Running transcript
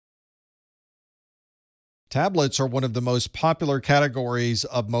Tablets are one of the most popular categories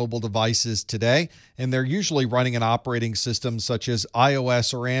of mobile devices today, and they're usually running an operating system such as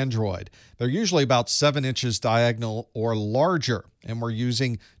iOS or Android. They're usually about 7 inches diagonal or larger, and we're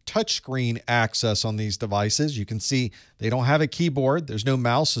using touchscreen access on these devices. You can see they don't have a keyboard. There's no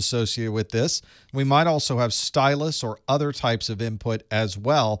mouse associated with this. We might also have stylus or other types of input as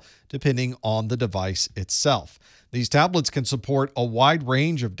well, depending on the device itself. These tablets can support a wide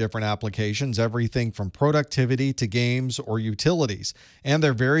range of different applications, everything from productivity to games or utilities. And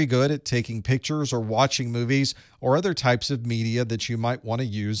they're very good at taking pictures or watching movies or other types of media that you might want to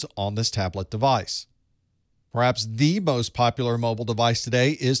use on this tablet device. Perhaps the most popular mobile device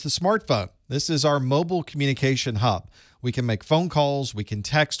today is the smartphone. This is our mobile communication hub. We can make phone calls, we can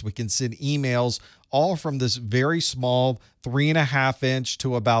text, we can send emails, all from this very small 3.5-inch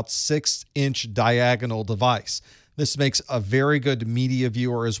to about 6-inch diagonal device. This makes a very good media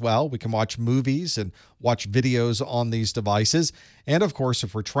viewer as well. We can watch movies and watch videos on these devices. And of course,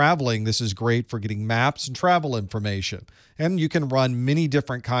 if we're traveling, this is great for getting maps and travel information. And you can run many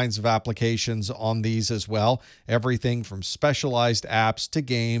different kinds of applications on these as well. Everything from specialized apps to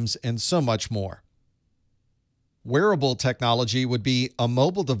games and so much more. Wearable technology would be a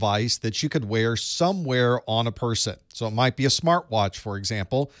mobile device that you could wear somewhere on a person. So it might be a smartwatch, for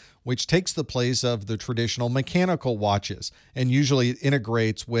example, which takes the place of the traditional mechanical watches, and usually it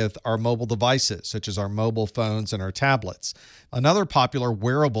integrates with our mobile devices, such as our mobile phones and our tablets. Another popular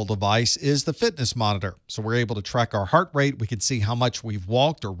wearable device is the fitness monitor. So we're able to track our heart rate. We can see how much we've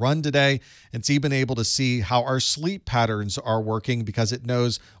walked or run today. It's even able to see how our sleep patterns are working because it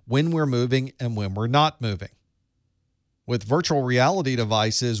knows when we're moving and when we're not moving. With virtual reality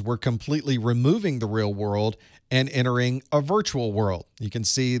devices, we're completely removing the real world and entering a virtual world. You can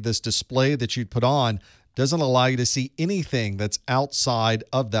see this display that you'd put on doesn't allow you to see anything that's outside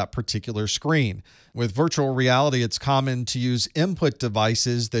of that particular screen. With virtual reality, it's common to use input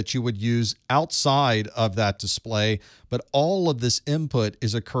devices that you would use outside of that display, but all of this input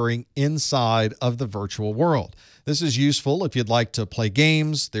is occurring inside of the virtual world. This is useful if you'd like to play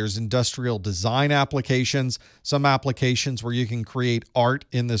games. There's industrial design applications, some applications where you can create art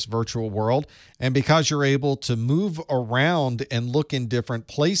in this virtual world. And because you're able to move around and look in different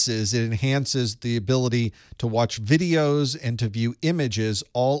places, it enhances the ability to watch videos and to view images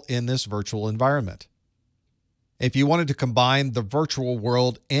all in this virtual environment. If you wanted to combine the virtual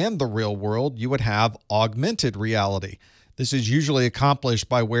world and the real world, you would have augmented reality. This is usually accomplished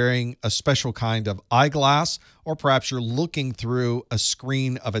by wearing a special kind of eyeglass, or perhaps you're looking through a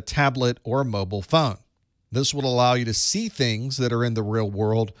screen of a tablet or a mobile phone. This would allow you to see things that are in the real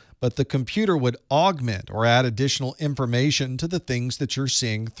world, but the computer would augment or add additional information to the things that you're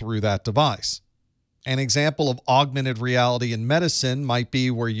seeing through that device. An example of augmented reality in medicine might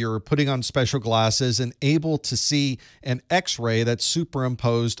be where you're putting on special glasses and able to see an X-ray that's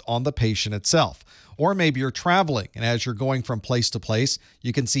superimposed on the patient itself. Or maybe you're traveling, and as you're going from place to place,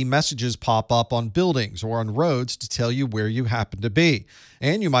 you can see messages pop up on buildings or on roads to tell you where you happen to be.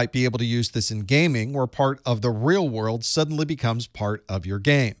 And you might be able to use this in gaming, where part of the real world suddenly becomes part of your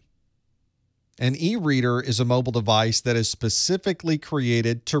game. An e-reader is a mobile device that is specifically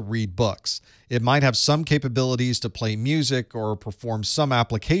created to read books. It might have some capabilities to play music or perform some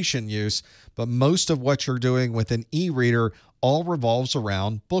application use, but most of what you're doing with an e-reader all revolves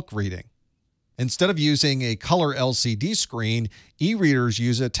around book reading. Instead of using a color LCD screen, e-readers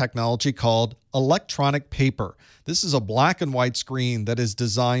use a technology called electronic paper. This is a black and white screen that is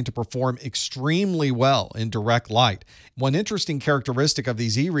designed to perform extremely well in direct light. One interesting characteristic of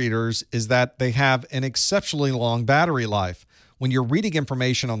these e-readers is that they have an exceptionally long battery life. When you're reading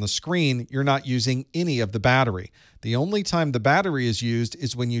information on the screen, you're not using any of the battery. The only time the battery is used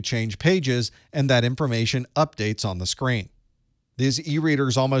is when you change pages and that information updates on the screen. These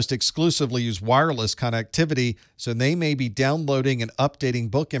e-readers almost exclusively use wireless connectivity, so they may be downloading and updating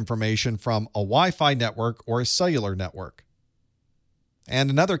book information from a Wi-Fi network or a cellular network.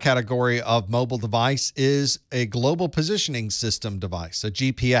 And another category of mobile device is a global positioning system device, a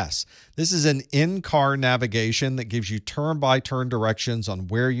GPS. This is an in-car navigation that gives you turn-by-turn directions on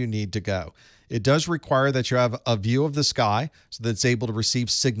where you need to go. It does require that you have a view of the sky so that it's able to receive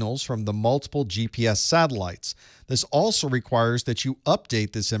signals from the multiple GPS satellites. This also requires that you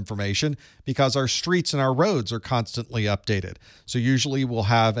update this information because our streets and our roads are constantly updated. So usually we'll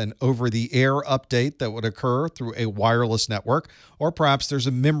have an over-the-air update that would occur through a wireless network, or perhaps there's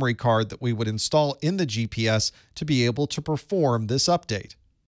a memory card that we would install in the GPS to be able to perform this update.